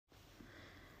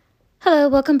Hello,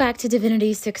 welcome back to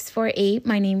Divinity 648.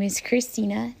 My name is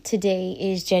Christina. Today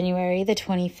is January the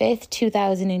 25th,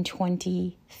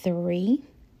 2023.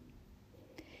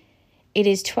 It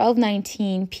is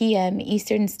 12:19 p.m.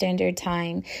 Eastern Standard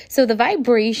Time. So the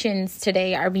vibrations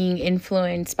today are being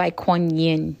influenced by Kuan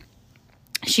Yin.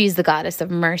 She's the goddess of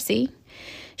mercy,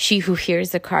 she who hears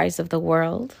the cries of the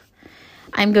world.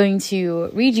 I'm going to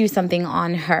read you something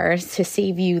on her to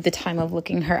save you the time of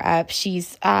looking her up.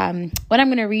 What I'm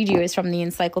going to read you is from the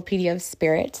Encyclopedia of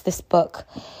Spirits, this book.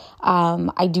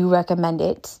 I do recommend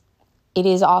it. It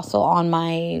is also on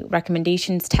my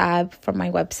recommendations tab from my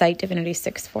website,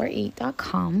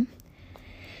 divinity648.com.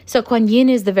 So Kuan Yin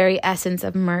is the very essence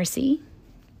of mercy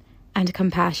and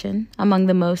compassion among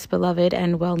the most beloved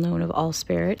and well-known of all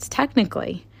spirits.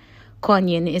 Technically, Kuan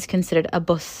Yin is considered a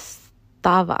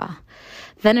Bodhisattva,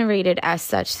 venerated as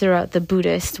such throughout the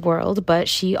Buddhist world, but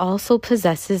she also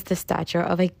possesses the stature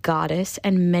of a goddess,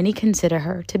 and many consider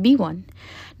her to be one.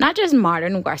 Not just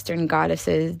modern Western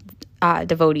goddesses,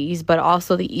 devotees, but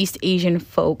also the East Asian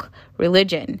folk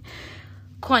religion.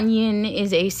 Kuan Yin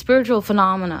is a spiritual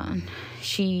phenomenon.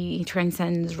 She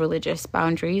transcends religious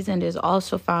boundaries and is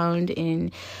also found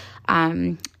in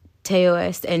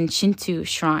Taoist and Shinto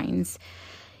shrines.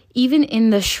 Even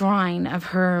in the shrine of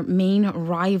her main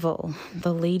rival,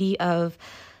 the Lady of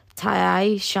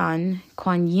Taishan,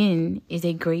 Kuan Yin is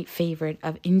a great favorite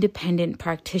of independent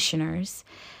practitioners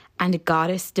and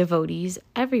goddess devotees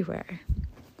everywhere.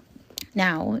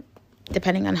 Now,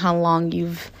 depending on how long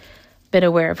you've been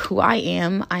aware of who I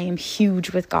am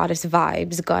huge with goddess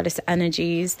vibes, goddess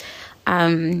energies,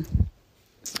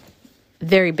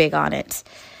 very big on it.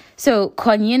 So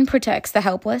Kuan Yin protects the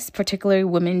helpless, particularly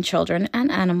women, children,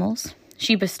 and animals.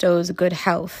 She bestows good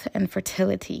health and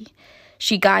fertility.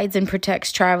 She guides and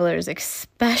protects travelers,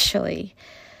 especially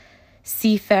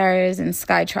seafarers and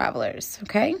sky travelers,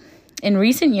 okay? In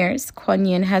recent years, Kuan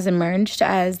Yin has emerged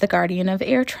as the guardian of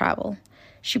air travel.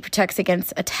 She protects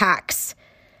against attacks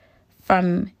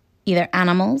from either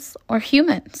animals or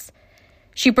humans.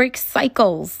 She breaks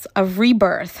cycles of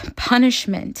rebirth,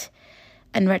 punishment,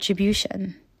 and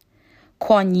retribution.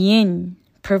 Kuan Yin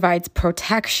provides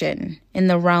protection in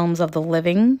the realms of the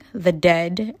living, the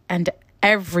dead, and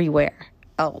everywhere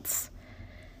else.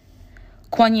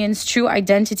 Kuan Yin's true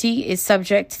identity is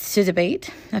subject to debate.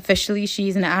 Officially, she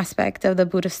is an aspect of the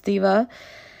Bodhisattva,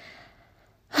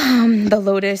 the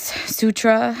Lotus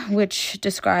Sutra, which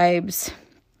describes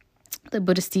the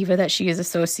Bodhisattva that she is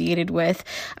associated with.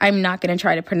 I'm not going to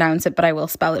try to pronounce it, but I will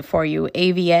spell it for you.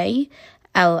 Lokiteshvara.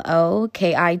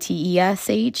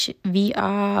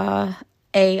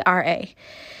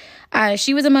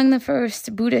 She was among the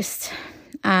first Buddhists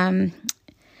that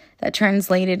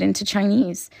translated into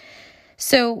Chinese.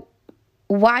 So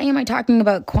why am I talking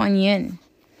about Kuan Yin?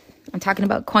 I'm talking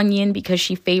about Kuan Yin because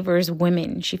she favors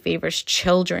women, she favors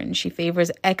children, she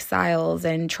favors exiles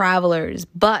and travelers.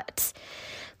 But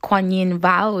Kuan Yin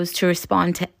vows to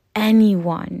respond to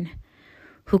anyone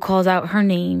who calls out her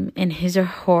name in his or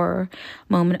her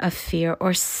moment of fear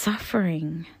or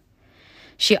suffering.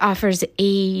 She offers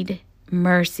aid,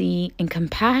 mercy, and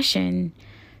compassion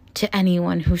to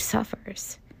anyone who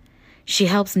suffers. She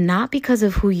helps not because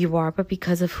of who you are, but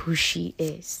because of who she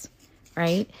is,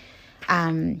 right?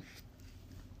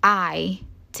 I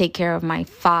take care of my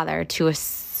father to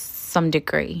some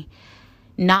degree,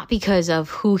 not because of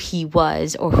who he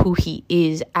was or who he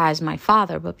is as my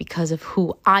father, but because of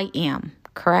who I am.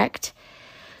 Correct?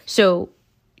 So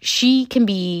she can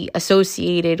be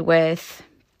associated with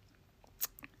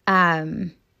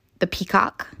the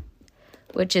peacock,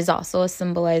 which is also a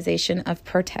symbolization of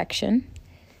protection,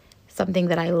 something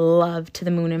that I love to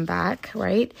the moon and back,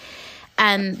 right?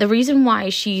 And the reason why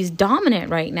she's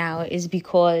dominant right now is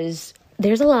because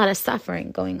there's a lot of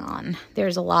suffering going on.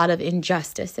 There's a lot of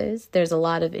injustices. There's a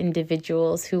lot of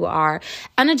individuals who are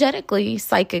energetically,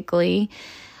 psychically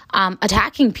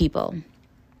attacking people.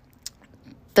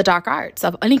 The dark arts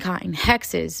of any kind,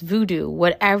 hexes, voodoo,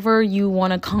 whatever you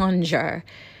want to conjure,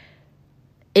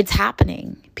 it's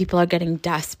happening. People are getting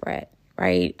desperate,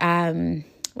 right?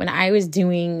 When I was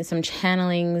doing some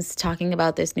channelings talking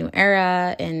about this new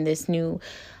era and this new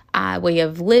way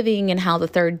of living and how the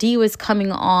third D was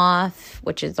coming off,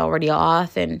 which is already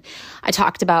off, and I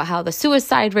talked about how the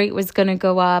suicide rate was going to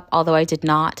go up, although I did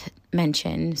not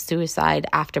mention suicide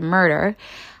after murder.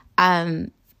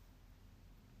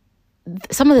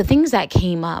 Some of the things that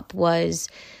came up was,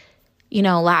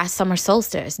 last summer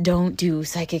solstice, don't do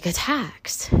psychic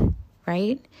attacks,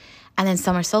 right? And then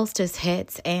summer solstice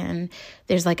hits and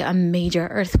there's like a major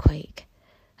earthquake.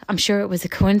 I'm sure it was a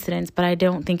coincidence, but I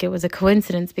don't think it was a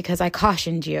coincidence because I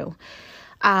cautioned you.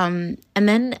 And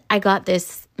then I got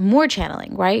this more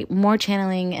channeling, right? More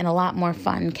channeling and a lot more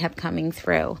fun kept coming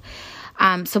through.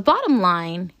 So bottom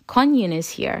line, Kuan Yin is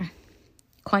here.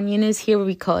 Kuan Yin is here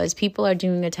because people are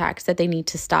doing attacks that they need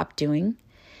to stop doing.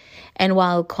 And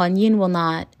while Kuan Yin will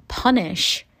not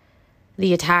punish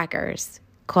the attackers,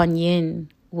 Kuan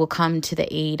Yin will come to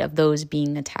the aid of those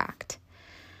being attacked.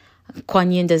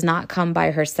 Kuan Yin does not come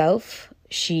by herself.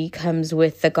 She comes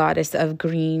with the goddess of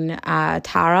green,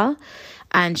 Tara,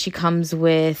 and she comes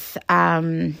with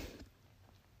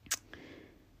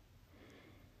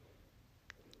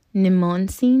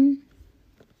Nimonsin.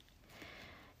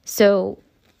 So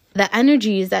the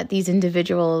energies that these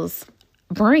individuals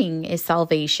bring is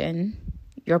salvation,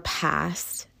 your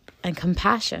past, and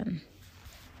compassion.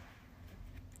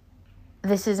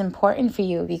 This is important for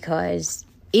you because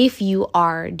if you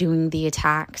are doing the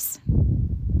attacks,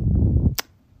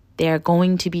 they are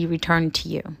going to be returned to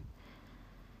you.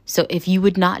 So if you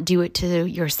would not do it to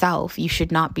yourself, you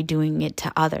should not be doing it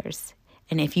to others.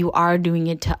 And if you are doing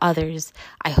it to others,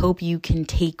 I hope you can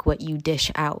take what you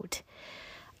dish out,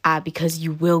 because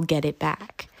you will get it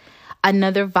back.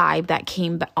 Another vibe that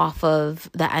came off of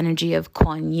the energy of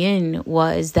Kuan Yin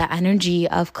was the energy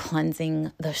of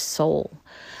cleansing the soul.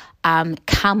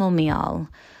 Chamomile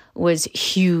was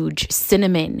huge.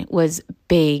 Cinnamon was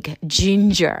big.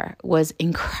 Ginger was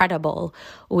incredible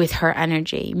with her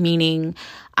energy, meaning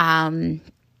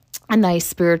a nice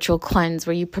spiritual cleanse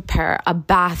where you prepare a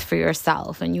bath for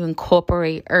yourself and you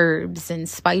incorporate herbs and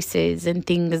spices and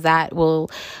things that will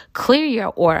clear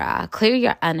your aura, clear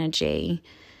your energy,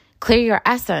 clear your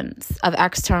essence of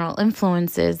external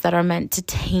influences that are meant to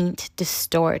taint,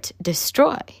 distort,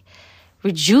 destroy.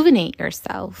 Rejuvenate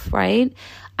yourself, right?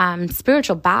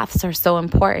 Spiritual baths are so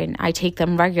important. I take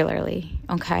them regularly,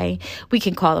 okay? We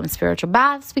can call them spiritual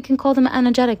baths. We can call them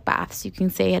energetic baths. You can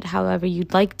say it however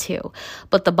you'd like to.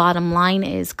 But the bottom line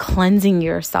is cleansing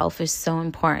yourself is so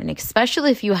important, especially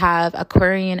if you have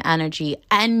Aquarian energy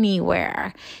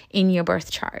anywhere in your birth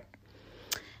chart.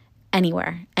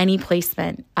 Anywhere, any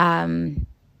placement.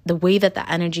 The way that the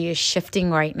energy is shifting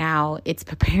right now, it's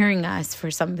preparing us for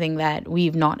something that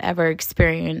we've not ever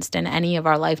experienced in any of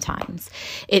our lifetimes.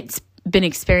 It's been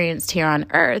experienced here on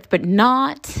Earth, but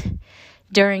not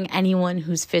during anyone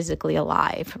who's physically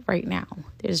alive right now.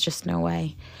 There's just no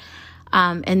way.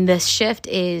 And this shift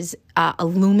is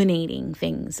illuminating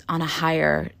things on a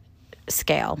higher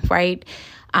scale, right?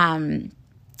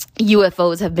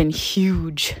 UFOs have been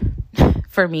huge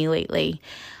for me lately.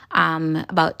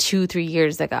 About 2-3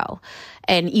 years ago,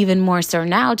 and even more so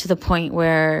now to the point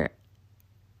where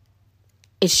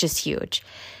it's just huge.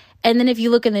 And then if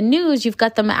you look in the news, you've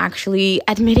got them actually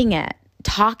admitting it,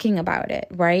 talking about it,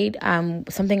 right?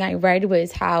 Something I read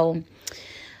was how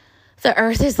the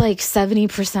earth is like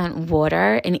 70%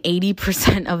 water and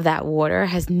 80% of that water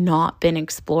has not been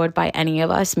explored by any of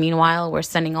us. Meanwhile, we're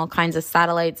sending all kinds of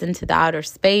satellites into the outer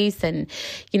space and,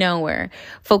 we're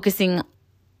focusing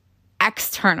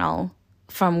external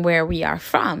from where we are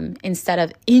from instead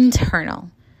of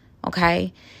internal.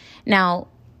 Okay. Now,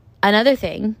 another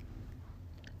thing,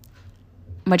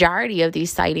 majority of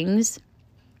these sightings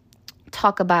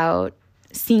talk about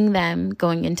seeing them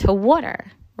going into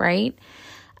water, right?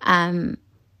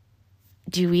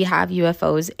 Do we have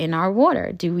UFOs in our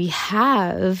water? Do we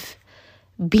have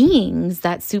beings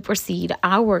that supersede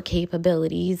our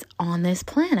capabilities on this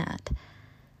planet?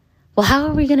 Well, how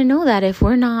are we going to know that if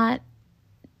we're not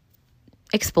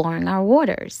exploring our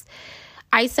waters?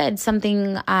 I said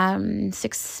something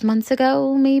 6 months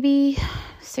ago,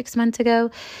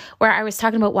 where I was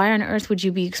talking about why on earth would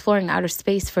you be exploring outer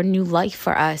space for new life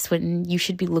for us when you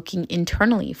should be looking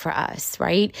internally for us,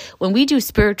 right? When we do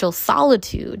spiritual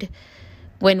solitude,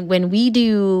 when we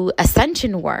do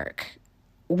ascension work,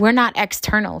 we're not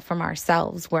external from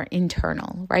ourselves. We're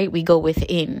internal, right? We go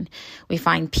within. We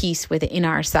find peace within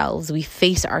ourselves. We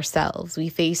face ourselves. We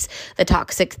face the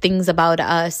toxic things about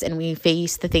us, and we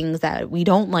face the things that we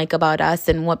don't like about us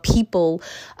and what people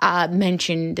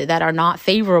mentioned that are not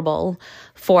favorable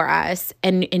for us.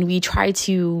 And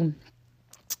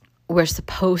we're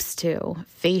supposed to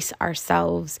face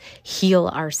ourselves, heal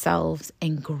ourselves,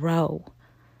 and grow,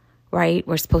 right?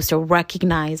 We're supposed to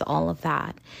recognize all of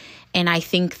that. And I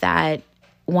think that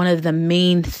one of the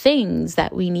main things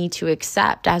that we need to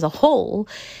accept as a whole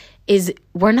is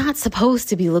we're not supposed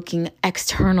to be looking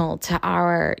external to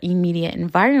our immediate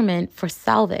environment for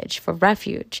salvage, for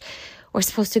refuge. We're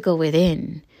supposed to go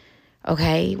within,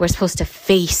 okay? We're supposed to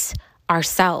face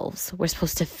ourselves. We're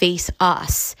supposed to face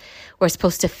us. We're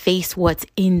supposed to face what's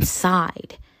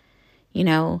inside.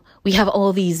 We have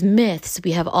all these myths.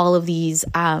 We have all of these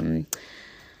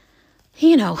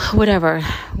whatever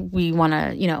we want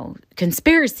to,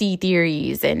 conspiracy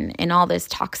theories and all this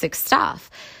toxic stuff.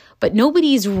 But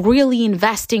nobody's really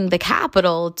investing the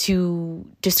capital to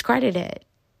discredit it,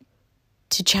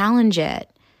 to challenge it,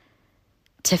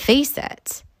 to face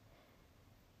it.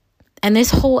 And this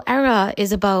whole era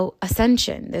is about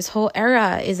ascension. This whole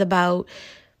era is about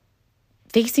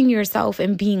facing yourself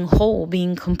and being whole,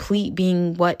 being complete,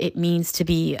 being what it means to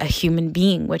be a human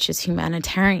being, which is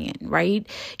humanitarian, right?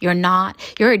 Your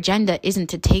agenda isn't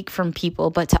to take from people,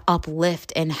 but to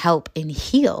uplift and help and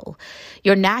heal.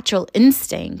 Your natural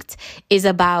instinct is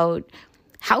about,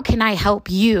 how can I help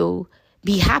you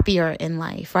be happier in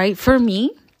life, right? For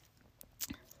me,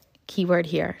 keyword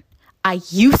here, I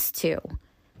used to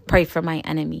pray for my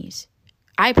enemies.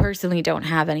 I personally don't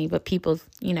have any, but people,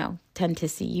 tend to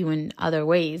see you in other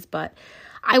ways. But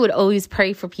I would always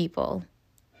pray for people.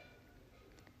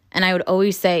 And I would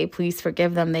always say, please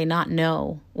forgive them. They not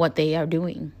know what they are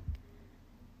doing.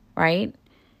 Right?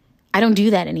 I don't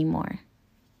do that anymore.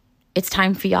 It's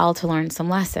time for y'all to learn some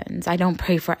lessons. I don't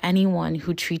pray for anyone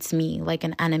who treats me like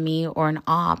an enemy or an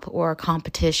op or a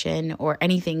competition or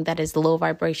anything that is low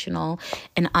vibrational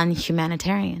and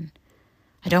unhumanitarian.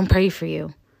 I don't pray for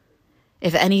you.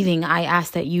 If anything, I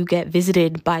ask that you get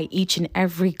visited by each and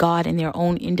every God in their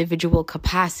own individual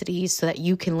capacities so that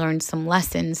you can learn some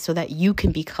lessons, so that you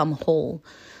can become whole,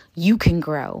 you can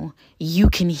grow, you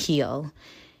can heal,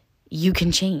 you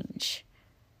can change,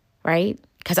 right?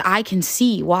 Because I can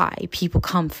see why people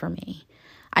come for me.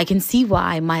 I can see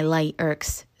why my light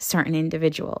irks certain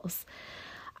individuals.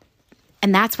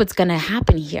 And that's what's going to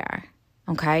happen here,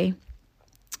 okay?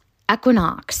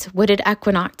 Equinox. What did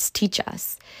equinox teach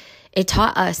us? It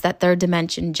taught us that third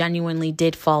dimension genuinely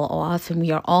did fall off, and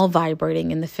we are all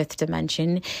vibrating in the fifth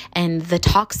dimension, and the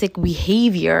toxic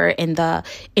behavior and the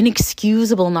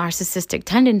inexcusable narcissistic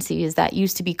tendencies that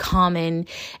used to be common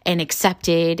and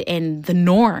accepted and the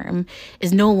norm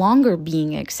is no longer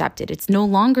being accepted. It's no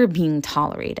longer being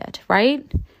tolerated, right?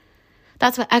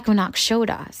 That's what equinox showed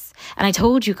us. And I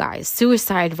told you guys,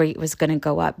 suicide rate was going to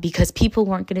go up because people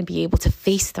weren't going to be able to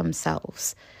face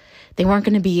themselves. They weren't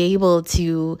going to be able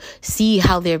to see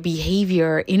how their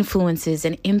behavior influences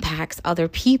and impacts other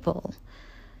people.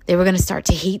 They were going to start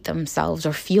to hate themselves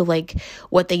or feel like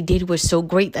what they did was so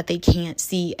great that they can't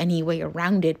see any way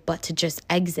around it but to just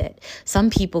exit. Some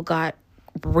people got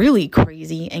really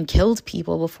crazy and killed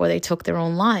people before they took their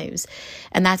own lives.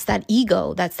 And that's that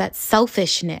ego. That's that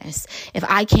selfishness. If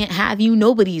I can't have you,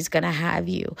 nobody's going to have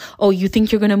you. Oh, you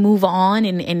think you're going to move on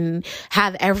and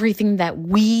have everything that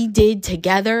we did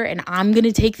together and I'm going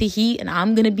to take the heat and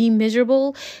I'm going to be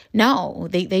miserable? No,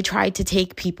 they tried to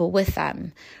take people with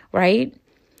them, right?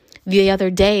 The other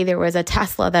day, there was a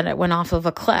Tesla that went off of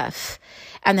a cliff.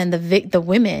 And then the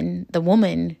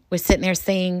woman was sitting there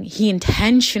saying he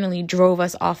intentionally drove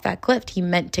us off that cliff. He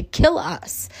meant to kill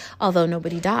us, although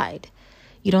nobody died.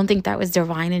 You don't think that was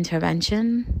divine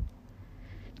intervention?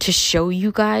 To show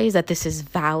you guys that this is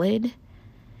valid?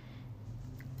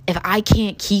 If I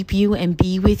can't keep you and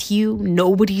be with you,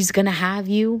 nobody's going to have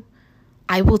you.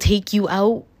 I will take you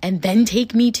out and then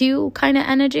take me too kind of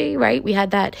energy, right? We had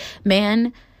that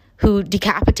man who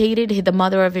decapitated the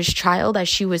mother of his child as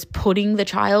she was putting the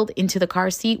child into the car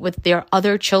seat with their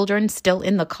other children still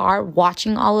in the car,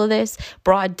 watching all of this,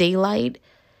 broad daylight,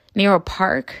 near a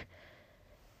park,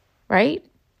 right?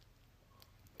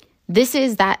 This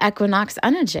is that equinox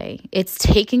energy. It's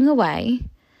taking away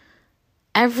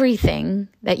everything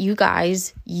that you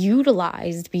guys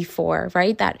utilized before,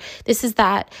 right? This is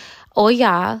that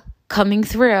Oya coming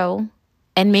through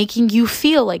and making you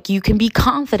feel like you can be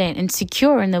confident and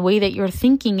secure in the way that you're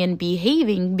thinking and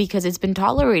behaving because it's been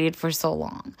tolerated for so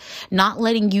long. Not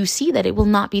letting you see that it will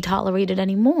not be tolerated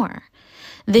anymore.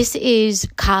 This is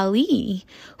Kali,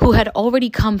 who had already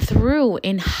come through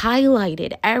and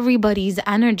highlighted everybody's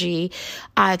energy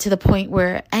to the point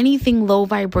where anything low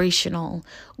vibrational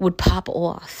would pop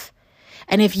off.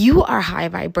 And if you are high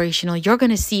vibrational, you're going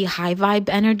to see high vibe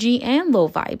energy and low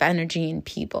vibe energy in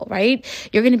people, right?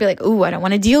 You're going to be like, ooh, I don't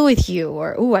want to deal with you.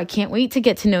 Or, ooh, I can't wait to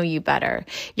get to know you better.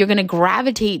 You're going to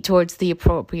gravitate towards the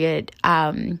appropriate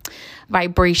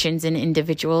vibrations in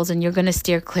individuals, and you're going to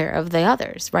steer clear of the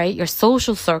others, right? Your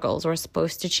social circles are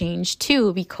supposed to change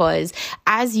too, because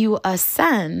as you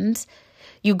ascend,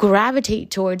 you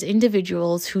gravitate towards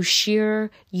individuals who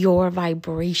share your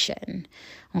vibration.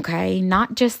 Okay,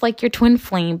 not just like your twin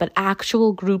flame, but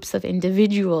actual groups of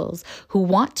individuals who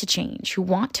want to change, who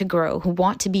want to grow, who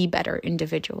want to be better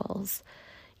individuals.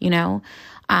 The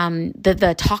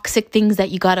toxic things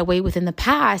that you got away with in the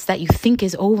past that you think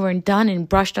is over and done and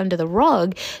brushed under the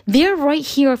rug, they're right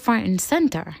here front and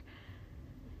center.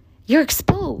 you're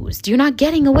exposed. You're not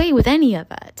getting away with any of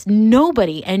it.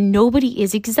 Nobody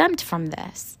is exempt from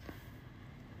this.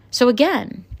 So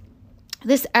again,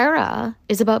 this era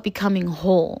is about becoming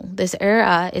whole. This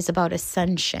era is about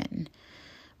ascension,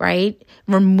 right?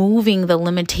 Removing the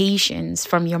limitations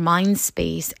from your mind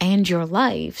space and your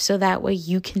life so that way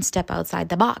you can step outside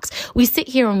the box. We sit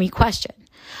here and we question,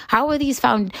 how are these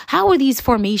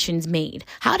formations made?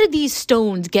 How did these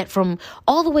stones get from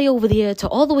all the way over there to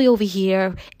all the way over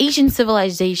here? Ancient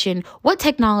civilization, what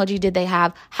technology did they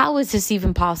have? How is this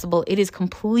even possible? It is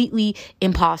completely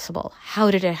impossible. How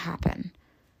did it happen?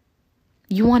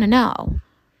 You want to know,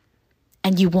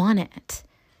 and you want it,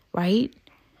 right?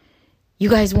 You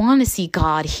guys want to see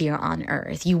God here on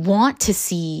earth. You want to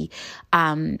see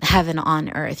heaven on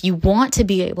earth. You want to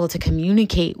be able to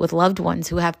communicate with loved ones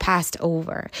who have passed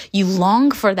over. You long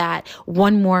for that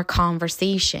one more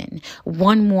conversation,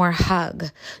 one more hug,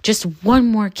 just one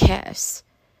more kiss,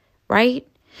 right?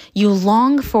 You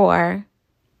long for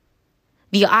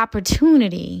the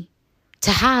opportunity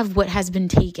to have what has been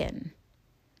taken.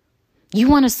 You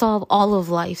want to solve all of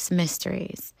life's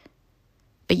mysteries,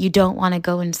 but you don't want to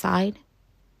go inside.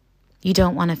 You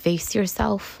don't want to face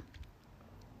yourself.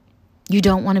 You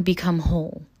don't want to become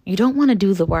whole. You don't want to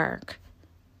do the work.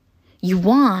 You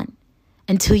want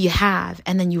until you have,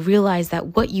 and then you realize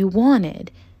that what you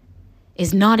wanted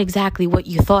is not exactly what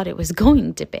you thought it was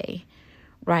going to be,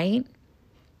 right?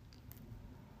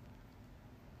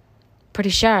 Pretty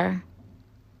sure.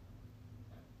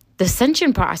 The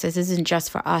ascension process isn't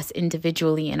just for us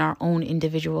individually in our own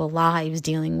individual lives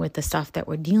dealing with the stuff that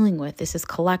we're dealing with. This is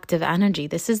collective energy.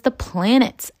 This is the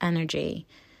planet's energy,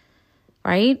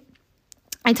 right?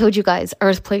 I told you guys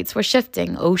earth plates were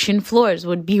shifting. Ocean floors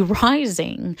would be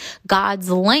rising. God's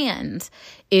land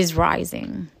is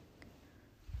rising.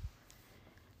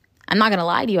 I'm not going to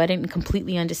lie to you. I didn't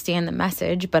completely understand the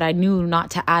message, but I knew not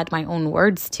to add my own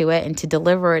words to it and to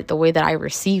deliver it the way that I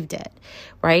received it,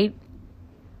 right?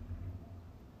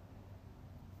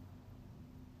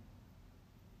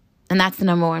 And that's the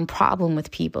number one problem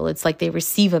with people. It's like they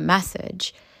receive a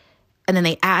message and then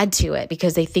they add to it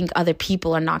because they think other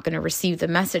people are not going to receive the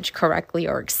message correctly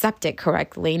or accept it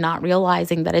correctly, not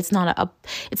realizing that it's not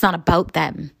about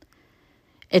them.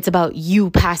 It's about you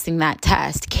passing that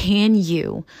test. Can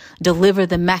you deliver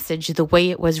the message the way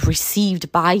it was received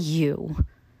by you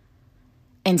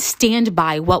and stand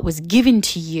by what was given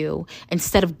to you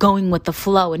instead of going with the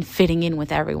flow and fitting in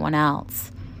with everyone else?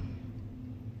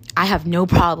 I have no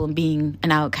problem being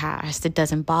an outcast. It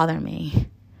doesn't bother me.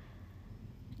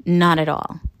 Not at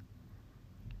all.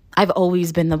 I've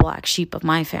always been the black sheep of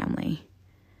my family.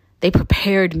 They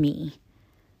prepared me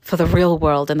for the real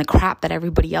world and the crap that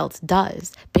everybody else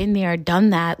does. Been there, done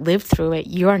that, lived through it.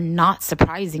 You're not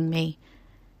surprising me.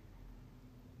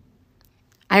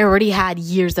 I already had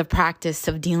years of practice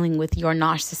of dealing with your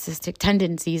narcissistic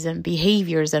tendencies and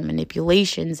behaviors and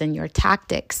manipulations and your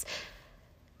tactics.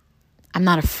 I'm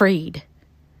not afraid.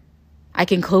 I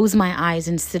can close my eyes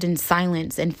and sit in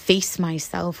silence and face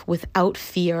myself without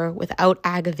fear, without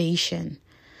aggravation.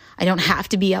 I don't have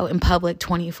to be out in public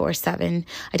 24/7.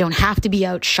 I don't have to be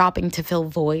out shopping to fill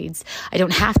voids. I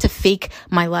don't have to fake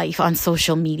my life on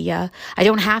social media. I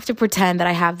don't have to pretend that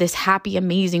I have this happy,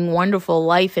 amazing, wonderful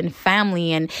life and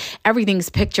family and everything's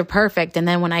picture perfect. And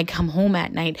then when I come home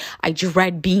at night, I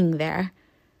dread being there.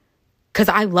 Because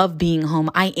I love being home.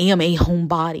 I am a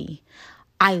homebody.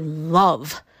 I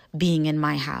love being in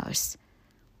my house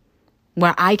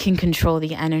where I can control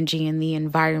the energy and the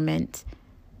environment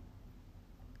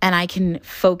and I can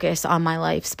focus on my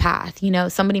life's path. You know,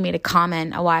 somebody made a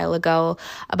comment a while ago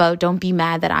about don't be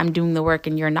mad that I'm doing the work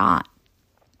and you're not.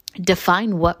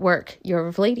 Define what work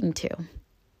you're relating to.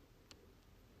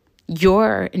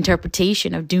 Your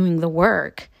interpretation of doing the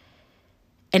work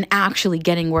and actually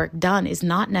getting work done is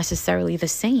not necessarily the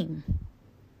same.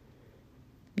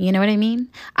 You know what I mean?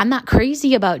 I'm not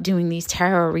crazy about doing these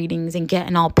tarot readings and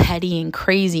getting all petty and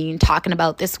crazy and talking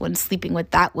about this one sleeping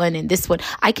with that one and this one.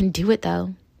 I can do it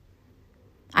though.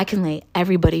 I can lay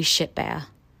everybody's shit bare.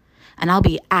 And I'll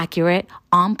be accurate,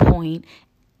 on point,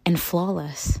 and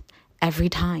flawless every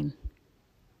time.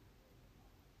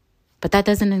 But that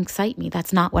doesn't excite me.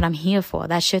 That's not what I'm here for.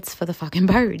 That shit's for the fucking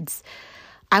birds.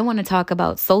 I want to talk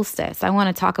about solstice. I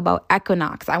want to talk about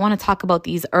equinox. I want to talk about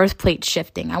these earth plates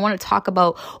shifting. I want to talk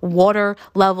about water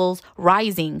levels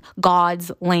rising,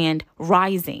 God's land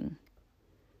rising.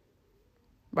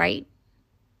 Right?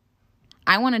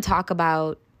 I want to talk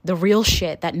about the real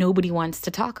shit that nobody wants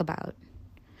to talk about.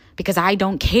 Because I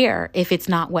don't care if it's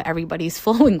not what everybody's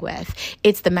flowing with.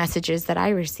 It's the messages that I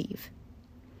receive.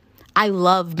 I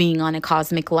love being on a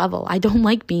cosmic level. I don't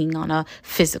like being on a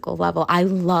physical level. I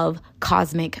love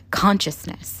cosmic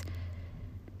consciousness.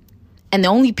 And the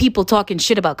only people talking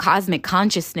shit about cosmic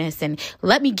consciousness and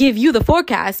let me give you the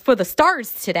forecast for the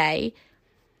stars today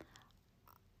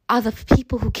are the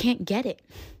people who can't get it,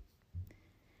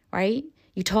 right?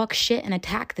 You talk shit and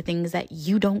attack the things that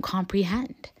you don't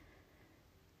comprehend.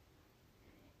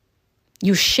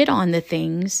 You shit on the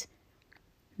things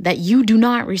that you do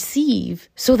not receive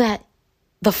so that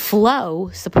the flow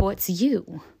supports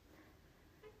you.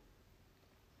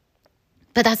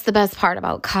 But that's the best part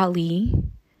about Kali,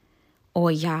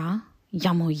 Oya,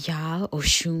 Yamoya,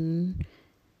 Oshun,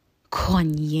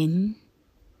 Kuan Yin.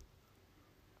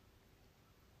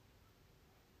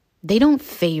 They don't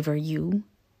favor you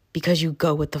because you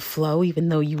go with the flow, even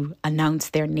though you announce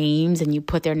their names and you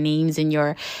put their names in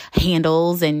your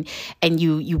handles and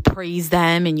you praise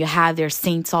them and you have their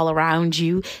saints all around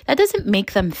you. That doesn't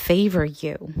make them favor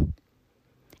you.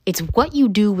 It's what you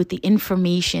do with the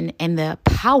information and the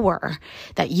power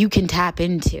that you can tap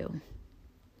into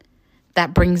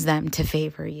that brings them to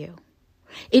favor you.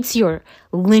 It's your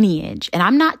lineage. And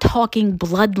I'm not talking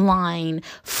bloodline,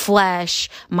 flesh,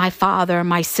 my father,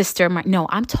 my sister. No,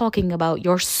 I'm talking about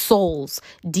your soul's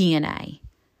DNA.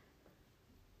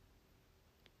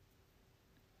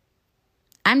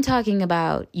 I'm talking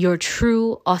about your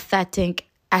true, authentic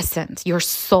essence, your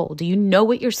soul. Do you know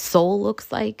what your soul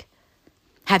looks like?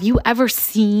 Have you ever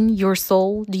seen your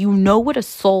soul? Do you know what a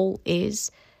soul is?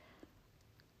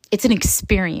 It's an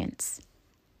experience.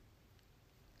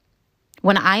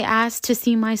 When I asked to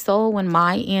see my soul, when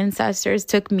my ancestors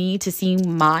took me to see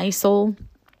my soul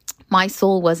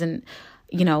wasn't,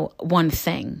 one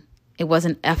thing. It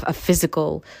wasn't a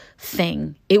physical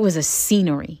thing. It was a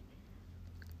scenery.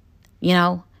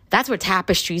 That's where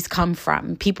tapestries come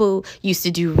from. People used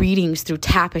to do readings through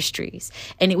tapestries,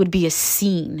 and it would be a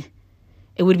scene.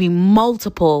 It would be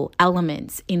multiple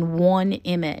elements in one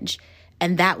image,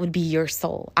 and that would be your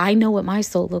soul. I know what my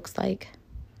soul looks like.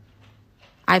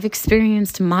 I've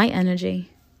experienced my energy.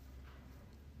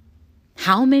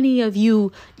 How many of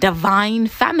you divine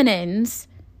feminines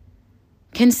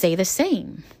can say the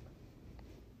same?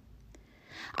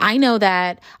 I know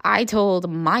that I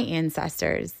told my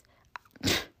ancestors,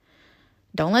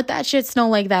 don't let that shit snow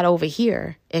like that over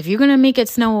here. If you're going to make it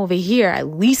snow over here, at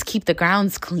least keep the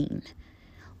grounds clean.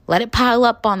 Let it pile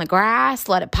up on the grass,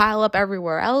 let it pile up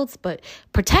everywhere else, but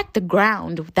protect the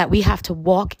ground that we have to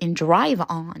walk and drive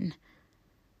on.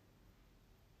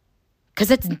 Because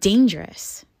it's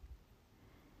dangerous.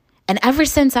 And ever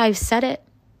since I've said it,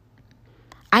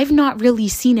 I've not really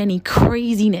seen any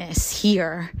craziness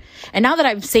here. And now that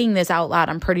I'm saying this out loud,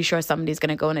 I'm pretty sure somebody's going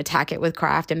to go and attack it with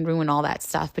craft and ruin all that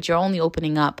stuff. But you're only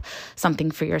opening up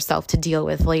something for yourself to deal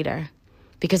with later.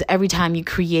 Because every time you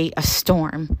create a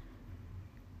storm,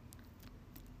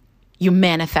 you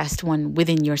manifest one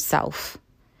within yourself.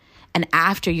 And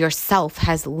after yourself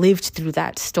has lived through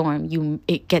that storm,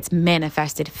 it gets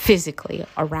manifested physically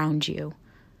around you.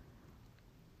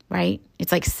 Right?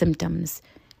 It's like symptoms.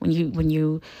 When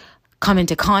you come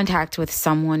into contact with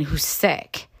someone who's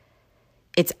sick,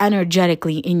 it's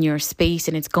energetically in your space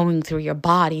and it's going through your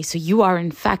body. So you are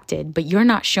infected, but you're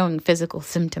not showing physical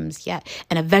symptoms yet.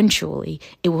 And eventually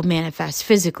it will manifest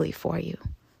physically for you.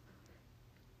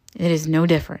 It is no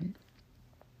different.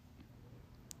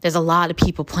 There's a lot of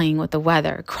people playing with the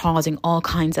weather, causing all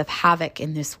kinds of havoc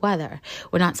in this weather.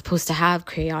 We're not supposed to have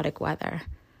chaotic weather.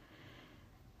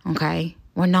 Okay?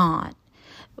 We're not.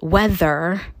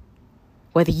 Weather,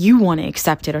 whether you want to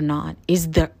accept it or not, is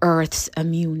the earth's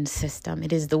immune system.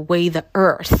 It is the way the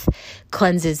earth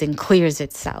cleanses and clears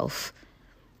itself.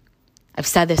 I've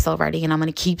said this already, and I'm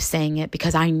going to keep saying it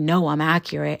because I know I'm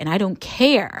accurate, and I don't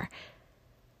care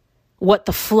what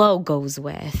the flow goes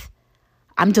with.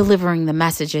 I'm delivering the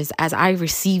messages as I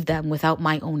receive them without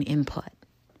my own input.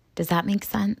 Does that make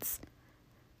sense?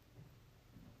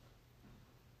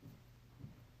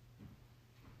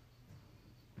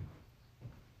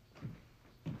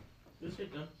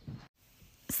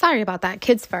 Sorry about that.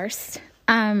 Kids first.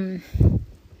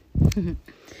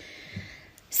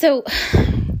 So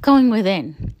going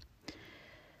within,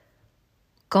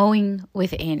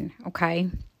 okay?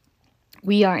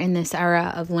 We are in this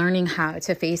era of learning how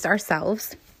to face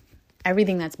ourselves,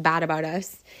 everything that's bad about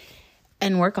us,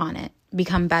 and work on it,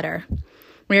 become better.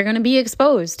 We are going to be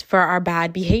exposed for our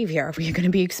bad behavior. We are going to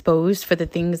be exposed for the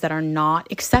things that are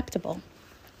not acceptable.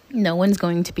 No one's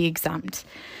going to be exempt.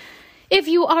 If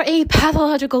you are a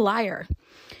pathological liar,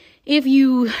 if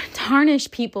you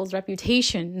tarnish people's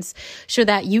reputations so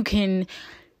that you can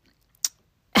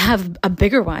have a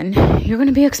bigger one, you're going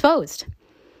to be exposed.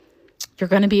 You're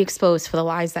going to be exposed for the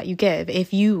lies that you give.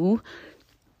 If you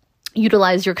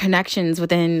utilize your connections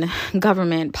within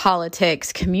government,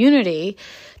 politics, community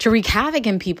to wreak havoc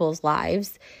in people's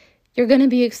lives, you're going to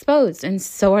be exposed, and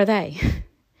so are they.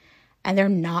 And they're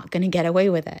not going to get away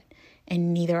with it,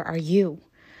 and neither are you.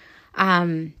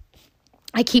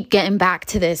 I keep getting back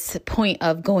to this point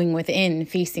of going within,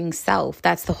 facing self.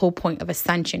 That's the whole point of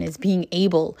ascension, is being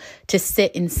able to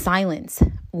sit in silence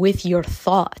with your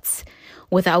thoughts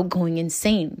without going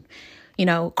insane.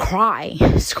 Cry,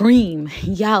 scream,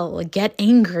 yell, get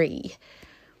angry,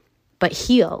 but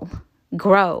heal,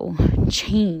 grow,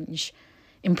 change,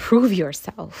 improve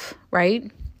yourself,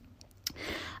 right?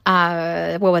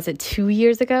 What was it, 2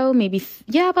 years ago? Maybe,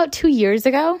 about 2 years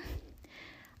ago.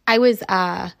 I was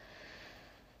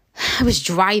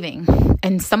driving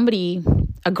and somebody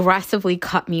aggressively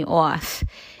cut me off,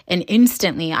 and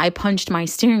instantly I punched my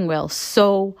steering wheel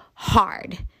so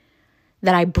hard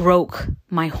that I broke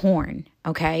my horn,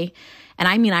 okay? And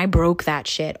I mean, I broke that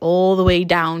shit all the way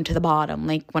down to the bottom.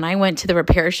 Like, when I went to the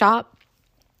repair shop,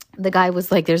 the guy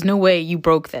was like, there's no way you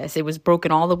broke this. It was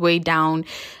broken all the way down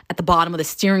at the bottom of the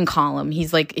steering column.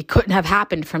 He's like, it couldn't have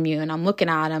happened from you. And I'm looking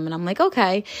at him and I'm like,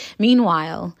 okay.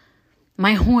 Meanwhile,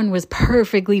 my horn was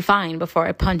perfectly fine before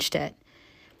I punched it.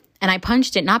 And I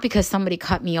punched it not because somebody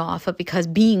cut me off, but because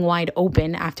being wide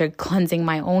open after cleansing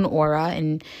my own aura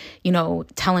and,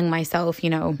 telling myself,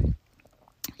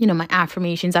 my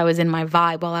affirmations, I was in my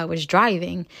vibe while I was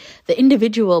driving. The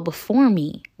individual before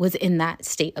me was in that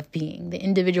state of being. The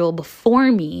individual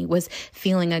before me was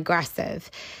feeling aggressive.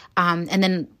 And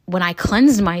then when I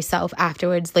cleansed myself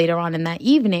afterwards, later on in that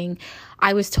evening,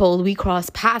 I was told we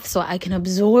cross paths so I can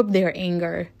absorb their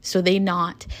anger so they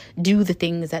not do the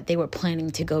things that they were planning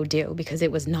to go do, because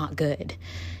it was not good.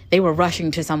 They were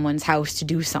rushing to someone's house to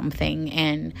do something,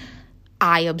 and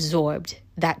I absorbed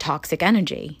that toxic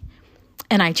energy.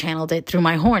 And I channeled it through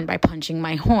my horn by punching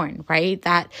my horn, right?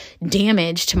 That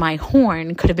damage to my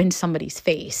horn could have been somebody's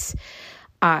face,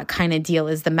 kind of deal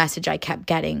is the message I kept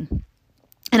getting.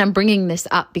 And I'm bringing this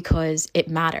up because it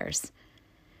matters.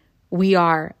 We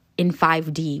are in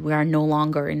 5D. We are no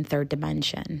longer in third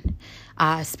dimension.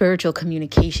 Spiritual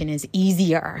communication is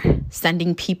easier.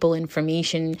 Sending people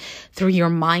information through your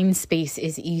mind space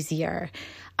is easier.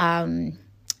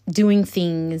 Doing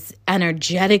things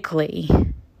energetically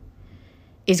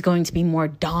is going to be more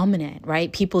dominant,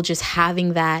 right? People just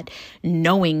having that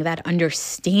knowing, that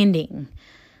understanding.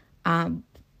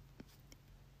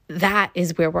 That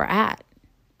is where we're at.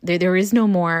 There is no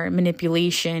more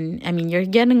manipulation. I mean, you're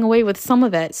getting away with some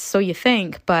of it, so you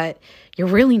think, but you're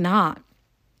really not.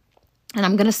 And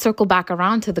I'm going to circle back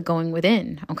around to the going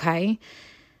within, okay?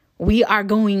 We are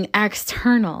going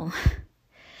external.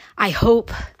 I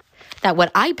hope that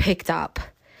what I picked up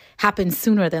happens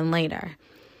sooner than later.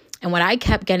 And what I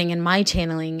kept getting in my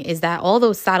channeling is that all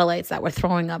those satellites that we're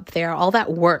throwing up there, all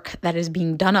that work that is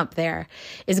being done up there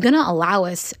is going to allow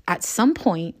us at some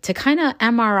point to kind of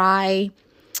MRI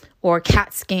or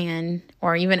CAT scan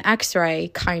or even X-ray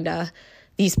kind of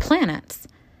these planets,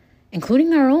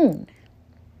 including our own,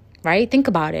 right? Think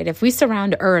about it. If we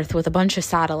surround Earth with a bunch of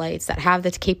satellites that have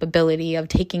this capability of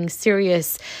taking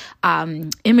serious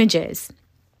images,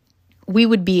 we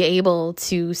would be able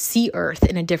to see Earth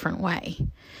in a different way.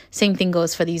 Same thing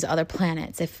goes for these other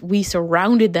planets. If we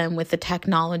surrounded them with the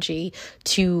technology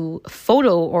to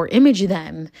photo or image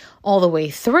them all the way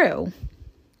through,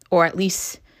 or at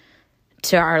least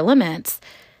to our limits,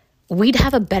 we'd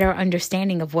have a better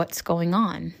understanding of what's going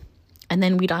on. And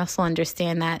then we'd also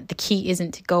understand that the key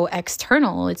isn't to go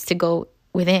external, it's to go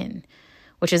within,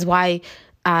 which is why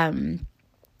the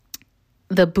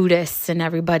Buddhists and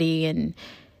everybody, and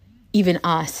even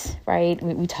us, right?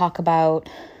 We talk about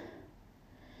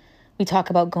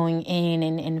going in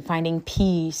and finding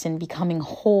peace and becoming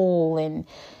whole and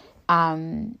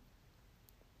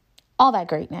all that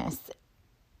greatness.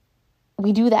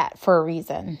 We do that for a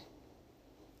reason.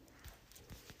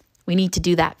 We need to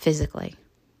do that physically.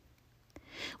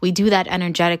 We do that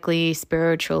energetically,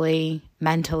 spiritually,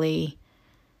 mentally.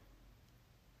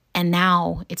 And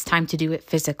now it's time to do it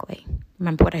physically.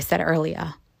 Remember what I said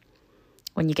earlier.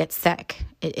 When you get sick,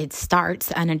 it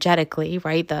starts energetically,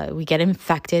 right? We get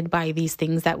infected by these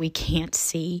things that we can't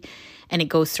see, and it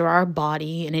goes through our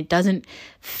body, and it doesn't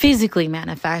physically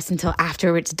manifest until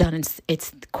after it's done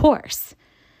its course.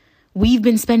 We've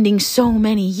been spending so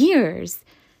many years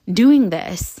doing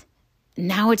this.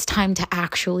 Now it's time to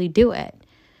actually do it.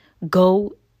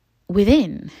 Go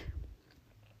within.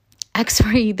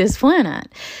 X-ray this planet.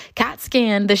 CAT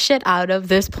scan the shit out of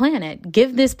this planet.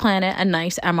 Give this planet a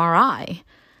nice MRI.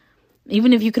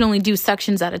 Even if you can only do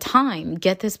sections at a time,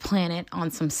 get this planet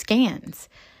on some scans.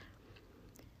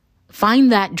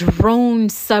 Find that drone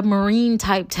submarine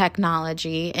type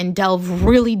technology and delve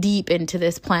really deep into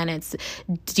this planet's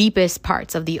deepest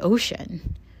parts of the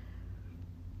ocean.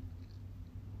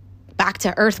 Back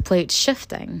to Earth plates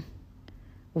shifting.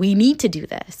 We need to do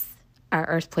this. Our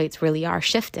Earth plates really are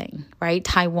shifting, right?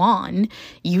 Taiwan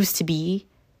used to be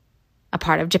a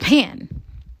part of Japan.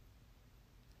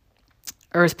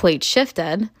 Earth plate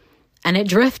shifted and it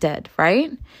drifted,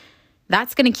 right?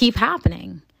 That's going to keep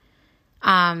happening.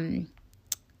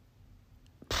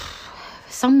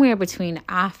 Somewhere between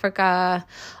Africa,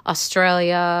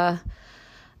 Australia,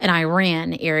 and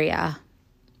Iran area,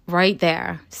 right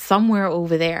there, somewhere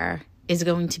over there is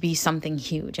going to be something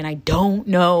huge. And I don't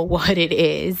know what it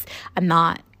is.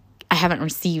 I haven't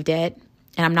received it,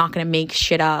 and I'm not going to make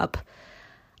shit up.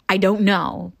 I don't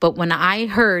know. But when I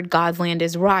heard God's land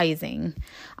is rising,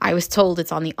 I was told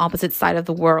it's on the opposite side of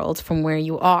the world from where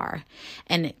you are.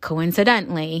 And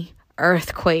coincidentally,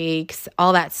 earthquakes,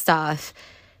 all that stuff,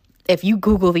 if you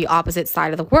Google the opposite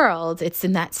side of the world, it's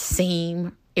in that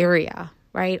same area,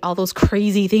 right? All those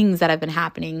crazy things that have been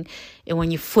happening. And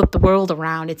when you flip the world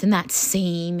around, it's in that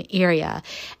same area.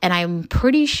 And I'm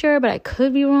pretty sure, but I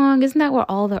could be wrong, isn't that where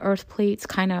all the earth plates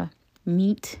kind of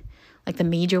meet? Like the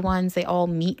major ones, they all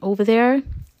meet over there.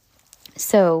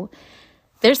 So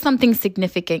there's something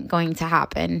significant going to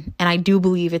happen. And I do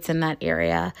believe it's in that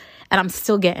area. And I'm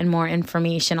still getting more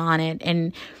information on it.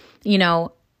 And, you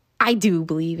know, I do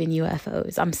believe in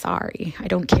UFOs. I'm sorry. I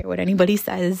don't care what anybody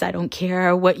says. I don't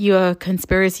care what your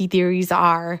conspiracy theories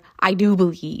are. I do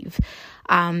believe.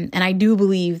 And I do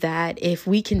believe that if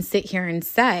we can sit here and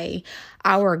say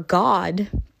our God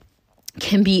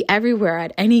can be everywhere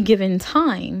at any given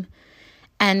time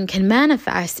and can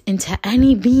manifest into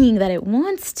any being that it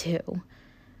wants to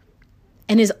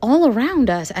and is all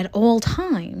around us at all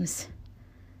times,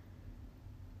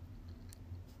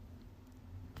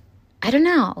 I don't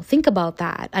know. Think about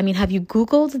that. I mean, have you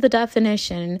Googled the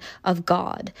definition of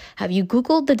God? Have you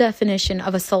Googled the definition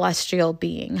of a celestial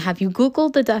being? Have you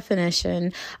Googled the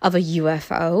definition of a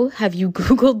UFO? Have you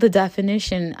Googled the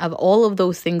definition of all of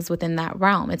those things within that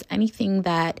realm? It's anything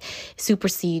that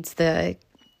supersedes the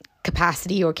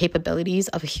capacity or capabilities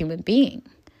of a human being.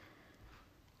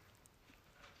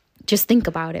 Just think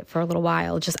about it for a little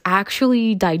while. Just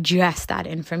actually digest that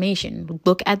information.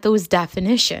 Look at those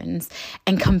definitions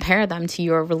and compare them to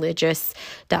your religious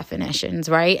definitions,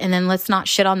 right? And then let's not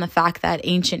shit on the fact that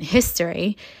ancient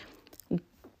history,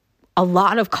 a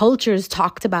lot of cultures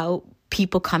talked about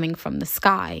people coming from the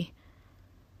sky,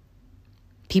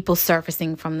 people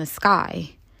surfacing from the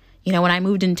sky. You know, when I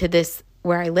moved into this,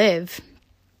 where I live,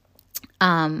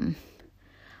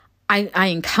 I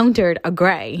encountered a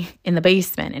gray in the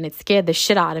basement, and it scared the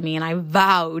shit out of me. And I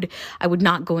vowed I would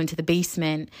not go into the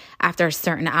basement after a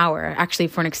certain hour. Actually,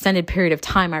 for an extended period of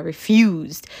time, I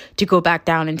refused to go back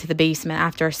down into the basement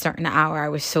after a certain hour. I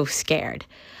was so scared.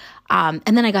 And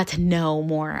then I got to know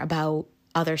more about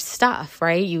other stuff,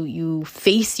 right? You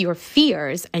face your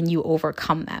fears and you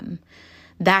overcome them.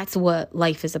 That's what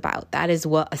life is about. That is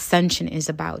what ascension is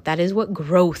about. That is what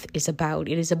growth is about.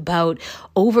 It is about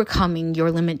overcoming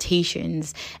your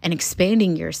limitations and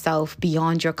expanding yourself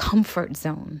beyond your comfort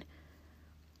zone.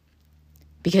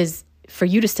 Because for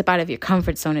you to step out of your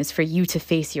comfort zone is for you to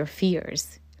face your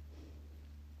fears.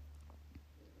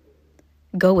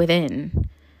 Go within.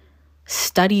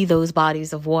 Study those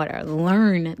bodies of water.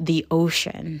 Learn the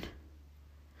ocean.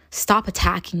 Stop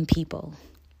attacking people.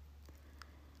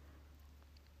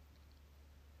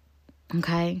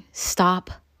 Okay?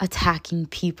 Stop attacking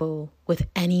people with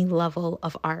any level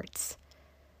of arts.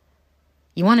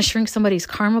 You want to shrink somebody's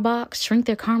karma box? Shrink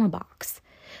their karma box.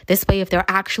 This way, if they're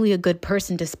actually a good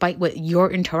person, despite what your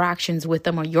interactions with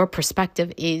them or your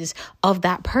perspective is of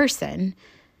that person,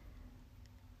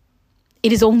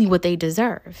 it is only what they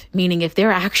deserve. Meaning, if they're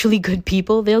actually good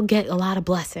people, they'll get a lot of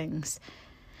blessings.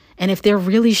 And if they're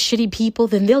really shitty people,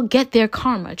 then they'll get their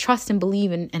karma. Trust and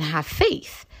believe and have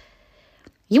faith.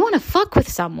 You want to fuck with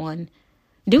someone,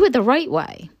 do it the right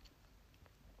way.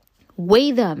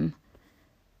 Weigh them,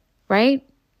 right?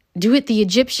 Do it the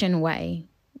Egyptian way,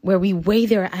 where we weigh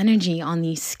their energy on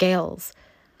these scales.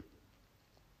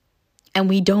 And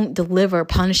we don't deliver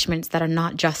punishments that are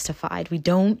not justified. We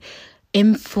don't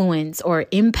influence or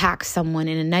impact someone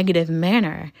in a negative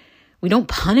manner. We don't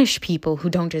punish people who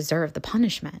don't deserve the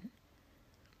punishment.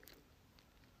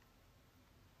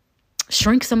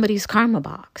 Shrink somebody's karma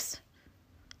box.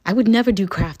 I would never do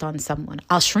craft on someone.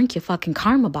 I'll shrink your fucking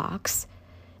karma box.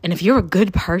 And if you're a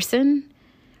good person,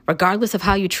 regardless of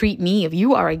how you treat me, if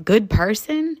you are a good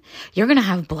person, you're going to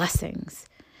have blessings.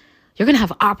 You're going to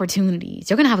have opportunities.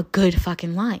 You're going to have a good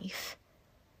fucking life.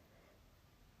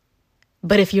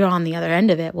 But if you're on the other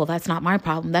end of it, well, that's not my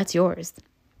problem. That's yours.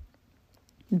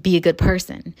 Be a good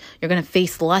person. You're going to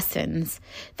face lessons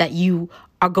that you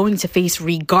are going to face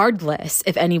regardless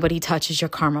if anybody touches your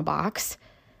karma box.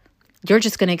 You're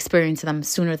just going to experience them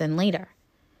sooner than later.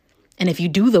 And if you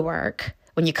do the work,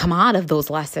 when you come out of those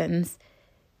lessons,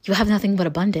 you have nothing but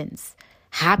abundance,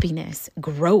 happiness,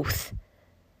 growth.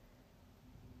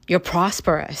 You're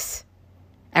prosperous.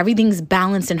 Everything's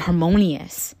balanced and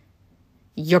harmonious.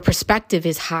 Your perspective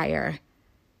is higher.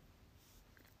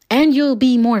 And you'll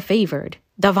be more favored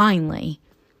divinely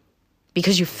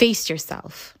because you faced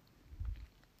yourself.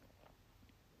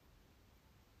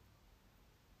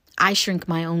 I shrink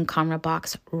my own karma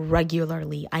box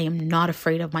regularly. I am not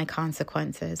afraid of my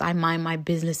consequences. I mind my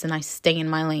business and I stay in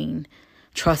my lane.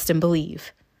 Trust and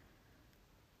believe.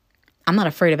 I'm not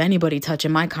afraid of anybody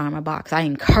touching my karma box. I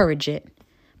encourage it.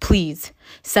 Please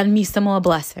send me some more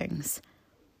blessings.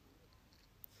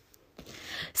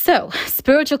 So,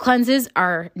 spiritual cleanses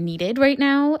are needed right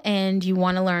now, and you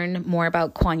want to learn more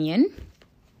about Kuan Yin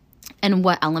and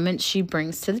what elements she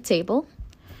brings to the table.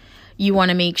 You want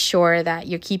to make sure that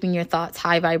you're keeping your thoughts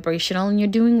high vibrational and you're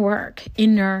doing work,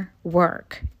 inner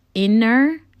work.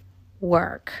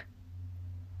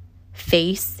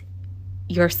 Face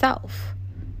yourself,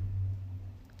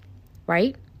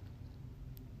 right?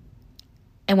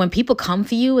 And when people come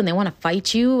for you and they want to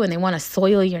fight you and they want to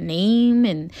soil your name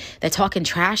and they're talking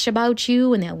trash about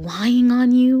you and they're lying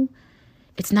on you,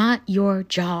 it's not your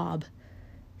job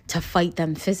to fight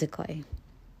them physically.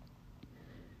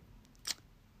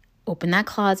 Open that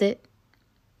closet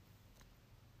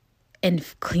and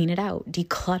clean it out.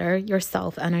 Declutter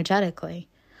yourself energetically.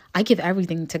 I give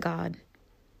everything to God.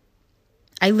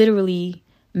 I literally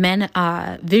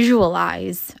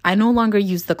visualize. I no longer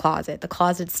use the closet. The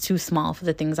closet's too small for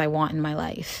the things I want in my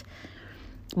life.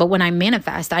 But when I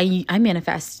manifest, I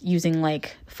manifest using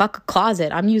fuck a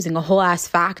closet. I'm using a whole ass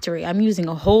factory. I'm using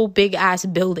a whole big ass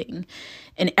building.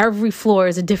 And every floor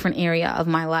is a different area of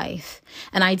my life.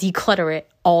 And I declutter it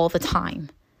all the time.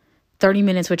 30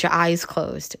 minutes with your eyes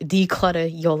closed. Declutter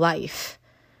your life.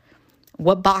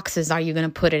 What boxes are you going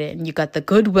to put it in? You got the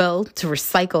goodwill to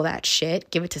recycle that shit.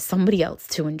 Give it to somebody else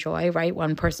to enjoy, right?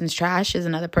 One person's trash is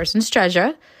another person's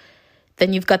treasure.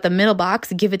 Then you've got the middle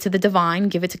box. Give it to the divine.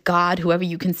 Give it to God, whoever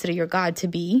you consider your God to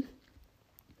be.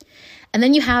 And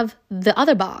then you have the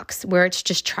other box where it's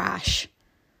just trash.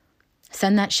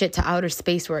 Send that shit to outer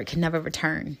space where it can never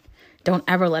return. Don't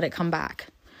ever let it come back.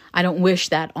 I don't wish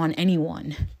that on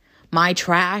anyone. My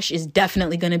trash is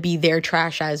definitely going to be their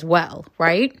trash as well,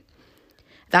 right?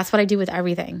 That's what I do with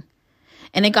everything.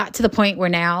 And it got to the point where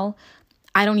now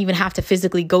I don't even have to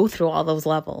physically go through all those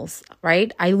levels,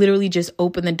 right? I literally just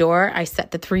open the door. I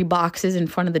set the 3 boxes in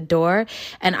front of the door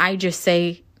and I just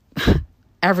say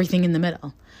everything in the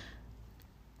middle.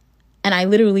 And I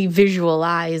literally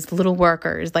visualize little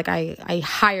workers. I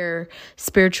hire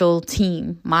spiritual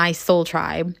team, my soul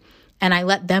tribe, and I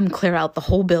let them clear out the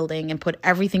whole building and put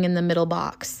everything in the middle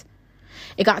box.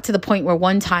 It got to the point where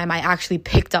one time I actually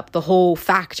picked up the whole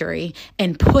factory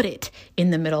and put it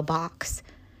in the middle box.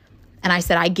 And I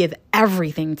said, I give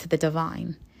everything to the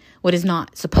divine. What is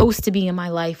not supposed to be in my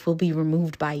life will be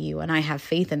removed by you. And I have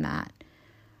faith in that.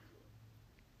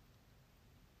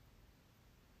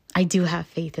 I do have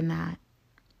faith in that.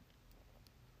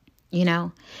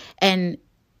 And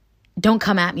don't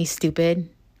come at me stupid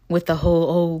with the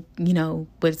whole,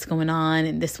 what's going on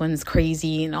and this one's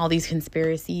crazy and all these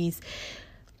conspiracies.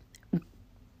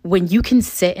 When you can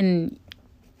sit in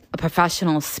a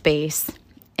professional space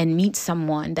and meet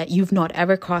someone that you've not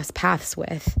ever crossed paths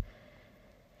with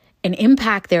and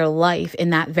impact their life in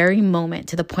that very moment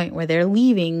to the point where they're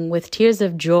leaving with tears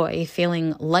of joy,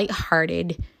 feeling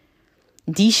lighthearted,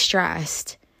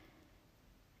 de-stressed,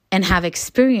 and have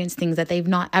experienced things that they've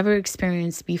not ever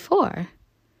experienced before,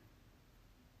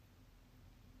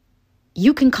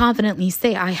 you can confidently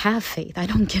say, I have faith. I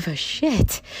don't give a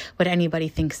shit what anybody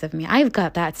thinks of me. I've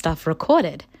got that stuff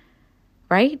recorded,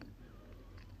 right?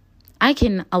 I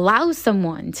can allow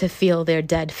someone to feel their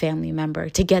dead family member,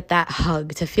 to get that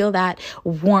hug, to feel that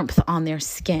warmth on their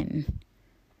skin.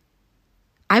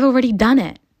 I've already done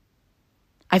it.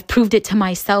 I've proved it to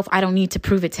myself. I don't need to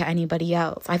prove it to anybody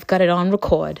else. I've got it on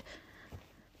record.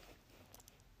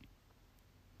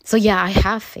 So yeah, I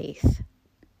have faith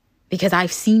because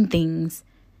I've seen things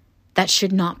that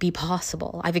should not be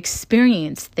possible. I've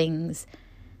experienced things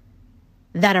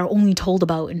that are only told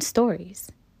about in stories.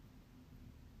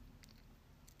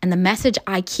 And the message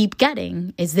I keep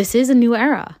getting is this is a new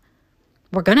era.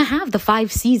 We're going to have the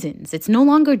 5 seasons. It's no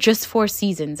longer just 4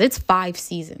 seasons. It's 5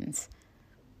 seasons.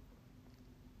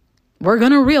 We're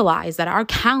going to realize that our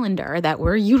calendar that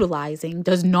we're utilizing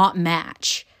does not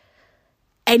match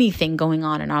anything going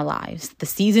on in our lives. The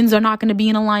seasons are not going to be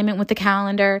in alignment with the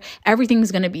calendar.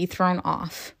 Everything's going to be thrown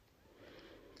off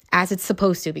as it's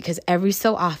supposed to, because every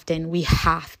so often we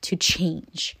have to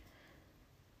change.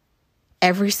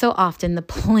 Every so often the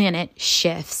planet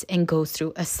shifts and goes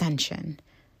through ascension,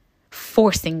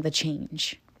 forcing the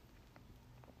change.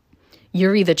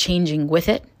 You're either changing with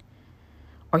it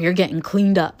or you're getting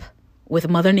cleaned up with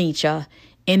Mother Nature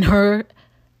in her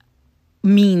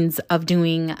means of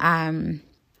doing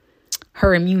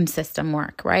her immune system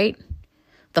work, right?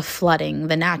 The flooding,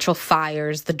 the natural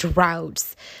fires, the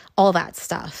droughts, all that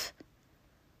stuff.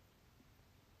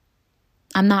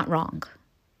 I'm not wrong.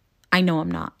 I know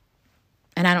I'm not.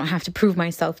 And I don't have to prove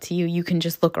myself to you. You can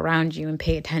just look around you and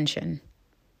pay attention.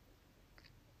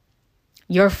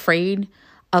 You're afraid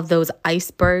of those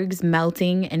icebergs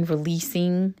melting and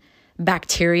releasing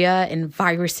bacteria and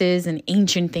viruses and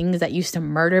ancient things that used to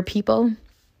murder people.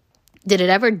 Did it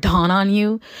ever dawn on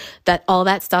you that all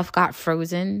that stuff got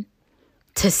frozen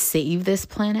to save this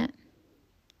planet?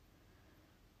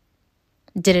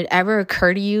 Did it ever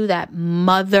occur to you that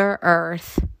Mother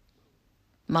Earth,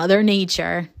 Mother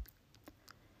Nature,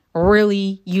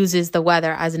 really uses the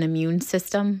weather as an immune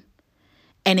system?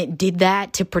 And it did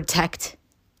that to protect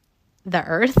the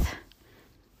earth?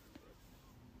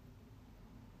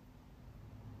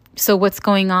 So what's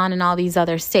going on in all these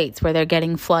other states where they're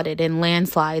getting flooded and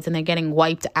landslides and they're getting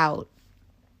wiped out?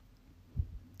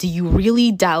 Do you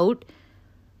really doubt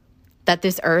that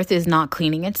this earth is not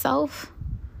cleaning itself?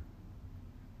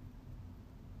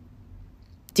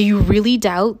 Do you really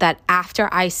doubt that after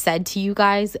I said to you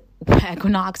guys,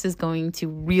 equinox is going to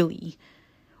really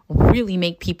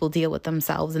make people deal with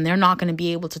themselves and they're not going to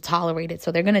be able to tolerate it,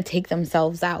 so they're going to take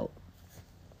themselves out?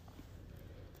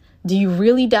 Do you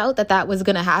really doubt that that was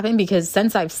going to happen? Because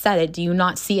since I've said it, do you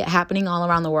not see it happening all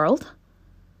around the world?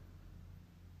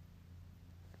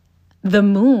 The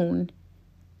moon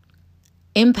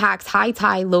impacts high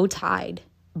tide, low tide,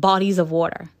 bodies of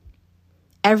water.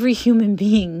 Every human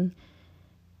being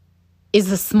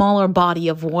is a smaller body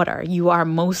of water. You are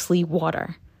mostly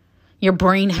water. Your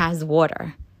brain has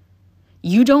water.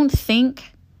 You don't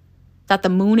think that the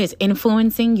moon is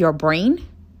influencing your brain?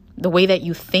 The way that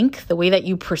you think, the way that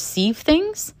you perceive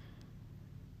things?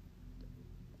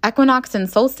 Equinox and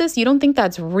solstice, you don't think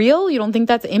that's real? You don't think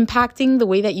that's impacting the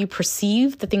way that you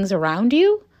perceive the things around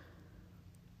you?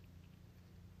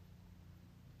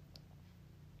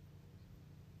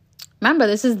 Remember,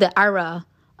 this is the era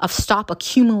of stop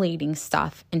accumulating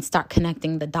stuff and start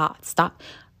connecting the dots. Stop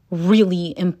really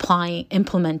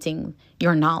implementing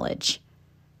your knowledge.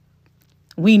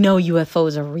 We know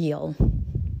UFOs are real.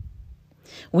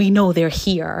 We know they're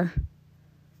here.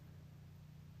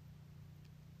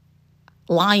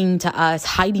 Lying to us,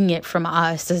 hiding it from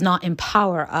us does not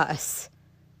empower us.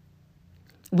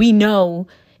 We know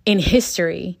in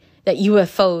history that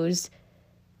UFOs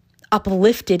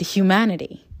uplifted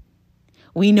humanity.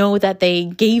 We know that they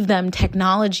gave them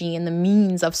technology and the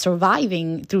means of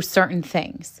surviving through certain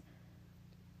things.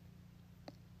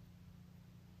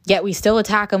 Yet we still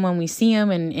attack them when we see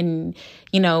them, and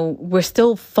we're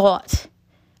still thought.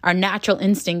 Our natural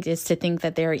instinct is to think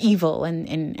that they're evil,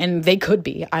 and they could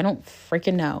be. I don't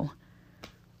freaking know.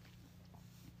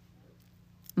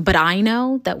 But I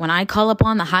know that when I call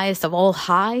upon the highest of all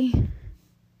high,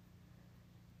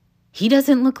 he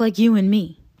doesn't look like you and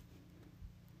me.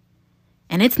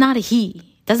 And it's not a he.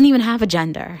 It doesn't even have a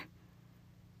gender.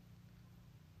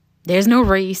 There's no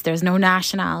race. There's no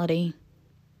nationality.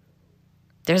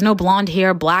 There's no blonde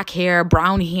hair, black hair,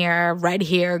 brown hair, red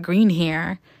hair, green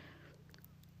hair.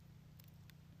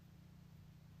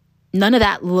 None of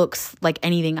that looks like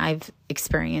anything I've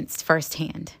experienced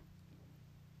firsthand.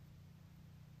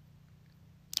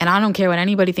 And I don't care what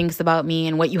anybody thinks about me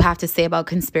and what you have to say about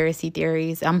conspiracy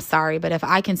theories. I'm sorry, but if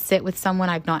I can sit with someone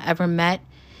I've not ever met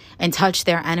and touch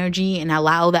their energy and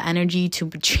allow the energy to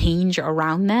change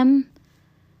around them,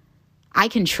 I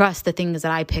can trust the things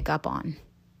that I pick up on.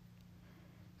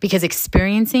 Because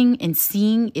experiencing and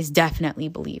seeing is definitely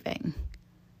believing.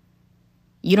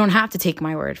 You don't have to take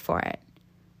my word for it.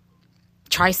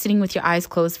 Try sitting with your eyes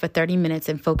closed for 30 minutes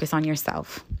and focus on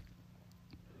yourself.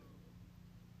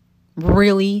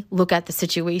 Really look at the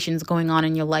situations going on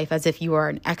in your life as if you are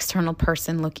an external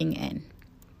person looking in.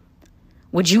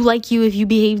 Would you like you if you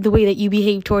behaved the way that you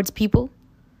behave towards people?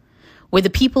 Would the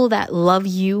people that love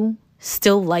you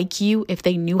still like you if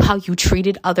they knew how you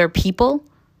treated other people?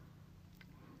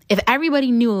 If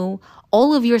everybody knew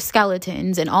all of your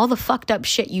skeletons and all the fucked up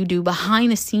shit you do behind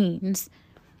the scenes,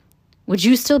 would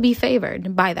you still be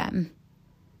favored by them?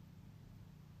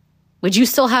 Would you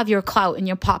still have your clout and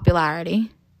your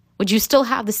popularity? Would you still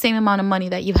have the same amount of money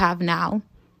that you have now?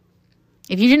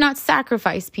 If you did not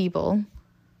sacrifice people,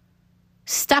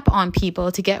 step on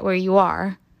people to get where you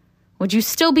are, would you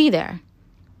still be there?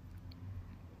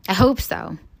 I hope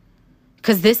so.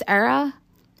 Because this era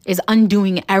is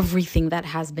undoing everything that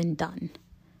has been done.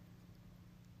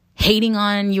 Hating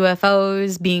on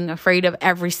UFOs, being afraid of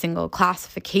every single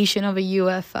classification of a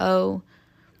UFO,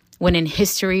 when in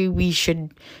history we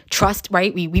should trust,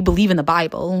 right? We believe in the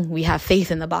Bible. We have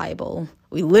faith in the Bible.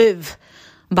 We live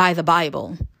by the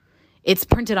Bible. It's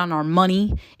printed on our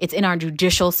money. It's in our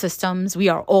judicial systems. We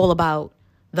are all about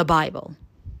the Bible.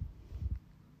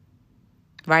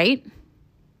 Right?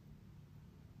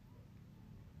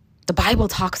 The Bible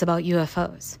talks about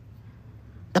UFOs.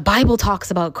 The Bible talks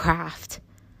about craft.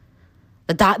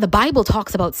 The Bible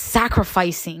talks about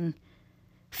sacrificing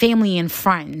family and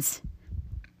friends.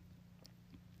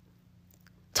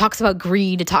 It talks about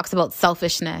greed. It talks about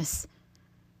selfishness.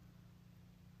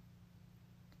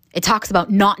 It talks about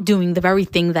not doing the very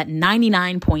thing that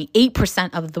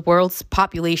 99.8% of the world's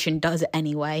population does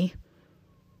anyway.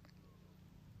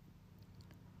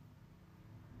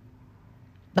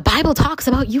 The Bible talks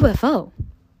about UFO.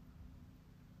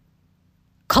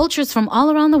 Cultures from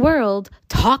all around the world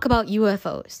talk about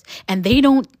UFOs, and they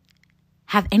don't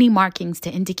have any markings to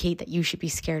indicate that you should be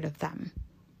scared of them.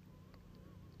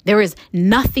 There is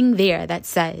nothing there that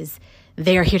says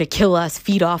they are here to kill us,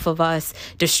 feed off of us,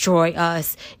 destroy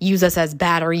us, use us as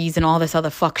batteries, and all this other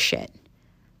fuck shit.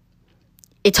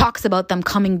 It talks about them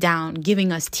coming down,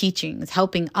 giving us teachings,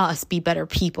 helping us be better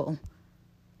people.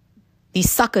 These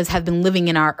suckers have been living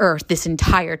in our earth this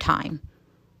entire time.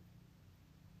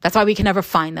 That's why we can never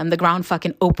find them. The ground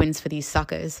fucking opens for these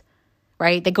suckers,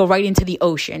 right? They go right into the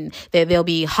ocean. They'll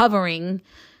be hovering,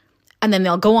 and then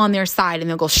they'll go on their side, and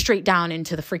they'll go straight down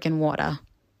into the freaking water.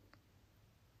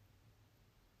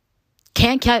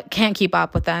 Can't keep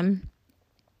up with them.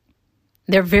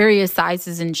 They're various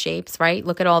sizes and shapes, right?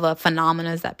 Look at all the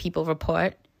phenomena that people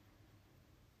report.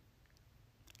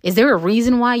 Is there a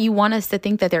reason why you want us to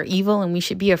think that they're evil and we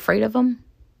should be afraid of them?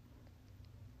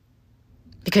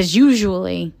 Because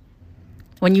usually,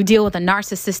 when you deal with a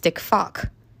narcissistic fuck,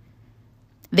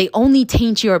 they only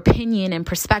taint your opinion and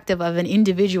perspective of an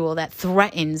individual that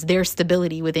threatens their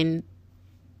stability within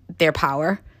their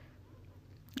power,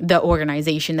 the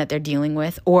organization that they're dealing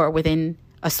with, or within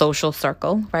a social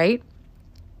circle, right?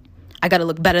 I got to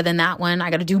look better than that one. I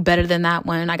got to do better than that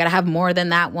one. I got to have more than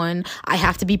that one. I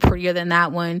have to be prettier than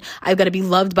that one. I've got to be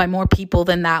loved by more people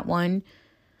than that one.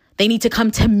 They need to come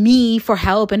to me for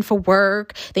help and for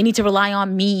work. They need to rely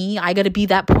on me. I got to be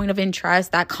that point of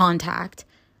interest, that contact.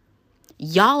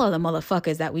 Y'all are the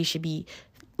motherfuckers that we should be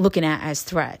looking at as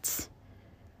threats.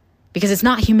 Because it's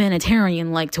not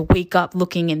humanitarian like to wake up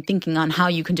looking and thinking on how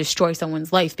you can destroy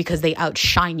someone's life because they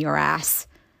outshine your ass.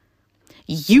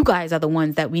 You guys are the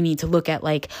ones that we need to look at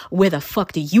like, where the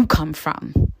fuck do you come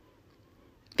from?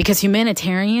 Because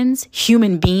humanitarians,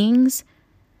 human beings,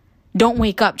 don't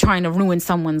wake up trying to ruin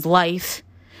someone's life.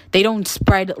 They don't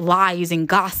spread lies and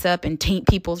gossip and taint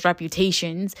people's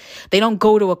reputations. They don't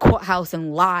go to a courthouse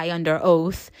and lie under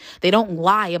oath. They don't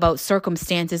lie about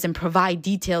circumstances and provide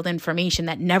detailed information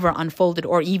that never unfolded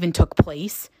or even took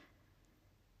place.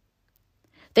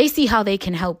 They see how they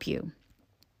can help you.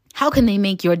 How can they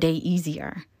make your day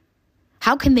easier?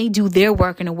 How can they do their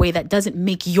work in a way that doesn't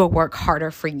make your work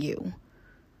harder for you?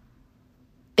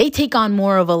 They take on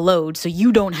more of a load so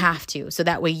you don't have to, so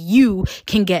that way you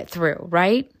can get through,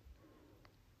 right?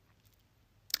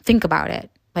 Think about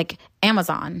it. Like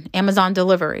Amazon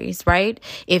deliveries, right?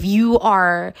 If you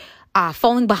are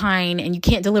falling behind and you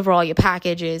can't deliver all your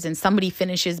packages and somebody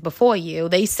finishes before you,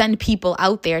 they send people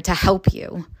out there to help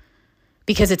you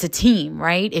because it's a team,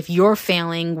 right? If you're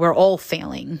failing, we're all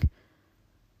failing.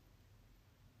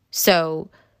 So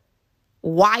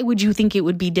why would you think it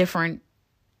would be different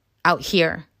out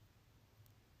here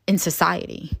in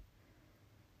society?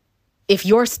 If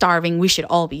you're starving, we should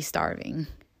all be starving.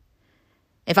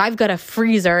 If I've got a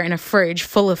freezer and a fridge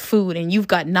full of food and you've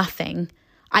got nothing,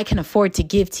 I can afford to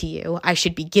give to you. I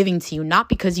should be giving to you, not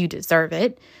because you deserve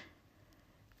it,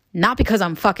 not because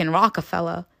I'm fucking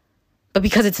Rockefeller, but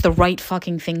because it's the right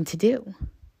fucking thing to do.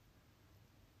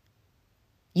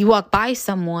 You walk by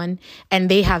someone and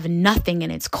they have nothing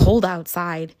and it's cold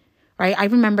outside, right? I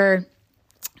remember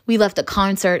we left a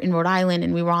concert in Rhode Island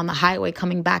and we were on the highway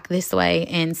coming back this way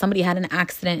and somebody had an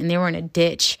accident and they were in a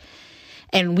ditch.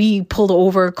 And we pulled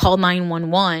over, called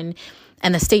 911,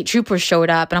 And the state troopers showed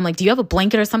up and I'm like, do you have a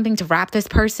blanket or something to wrap this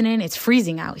person in? It's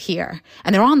freezing out here.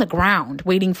 And they're on the ground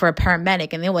waiting for a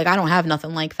paramedic. And they're like, I don't have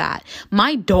nothing like that.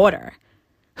 My daughter,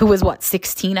 who was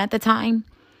 16 at the time,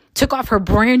 took off her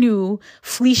brand new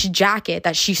fleece jacket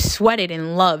that she sweated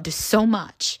and loved so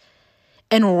much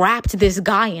and wrapped this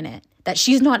guy in it that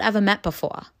she's not ever met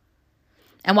before.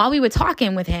 And while we were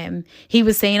talking with him, he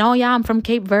was saying, oh yeah, I'm from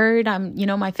Cape Verde.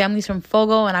 My family's from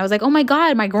Fogo. And I was like, oh my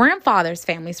God, my grandfather's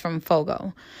family's from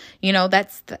Fogo.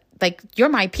 That's like, you're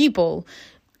my people.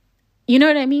 You know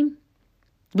what I mean?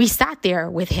 We sat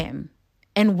there with him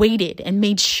and waited and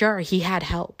made sure he had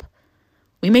help.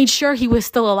 We made sure he was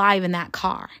still alive in that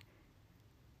car.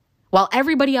 While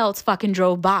everybody else fucking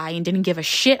drove by and didn't give a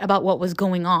shit about what was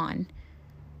going on,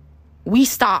 we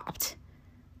stopped.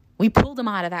 We pulled him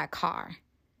out of that car.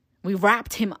 We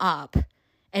wrapped him up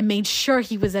and made sure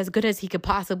he was as good as he could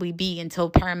possibly be until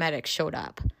paramedics showed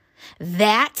up.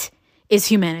 That is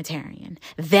humanitarian.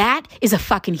 That is a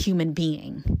fucking human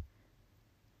being.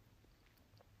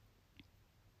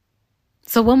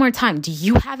 So one more time, do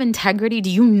you have integrity? Do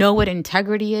you know what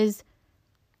integrity is?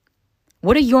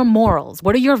 What are your morals?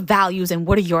 What are your values? And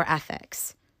what are your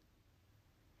ethics?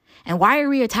 And why are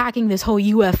we attacking this whole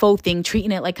UFO thing,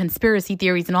 treating it like conspiracy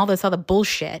theories and all this other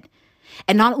bullshit,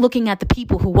 and not looking at the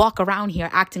people who walk around here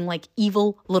acting like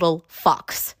evil little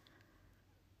fucks?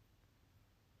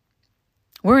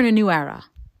 We're in a new era.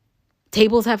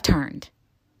 Tables have turned.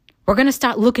 We're going to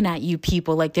start looking at you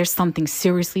people like there's something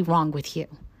seriously wrong with you.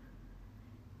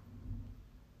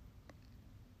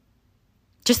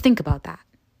 Just think about that.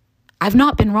 I've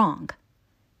not been wrong.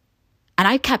 And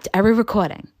I've kept every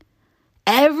recording.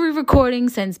 Every recording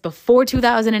since before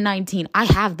 2019, I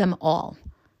have them all.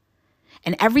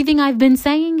 And everything I've been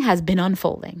saying has been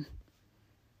unfolding.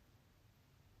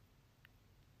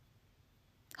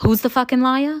 Who's the fucking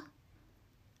liar?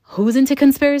 Who's into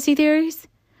conspiracy theories?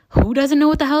 Who doesn't know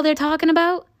what the hell they're talking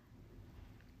about?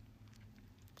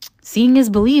 Seeing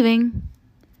is believing.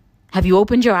 Have you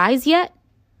opened your eyes yet?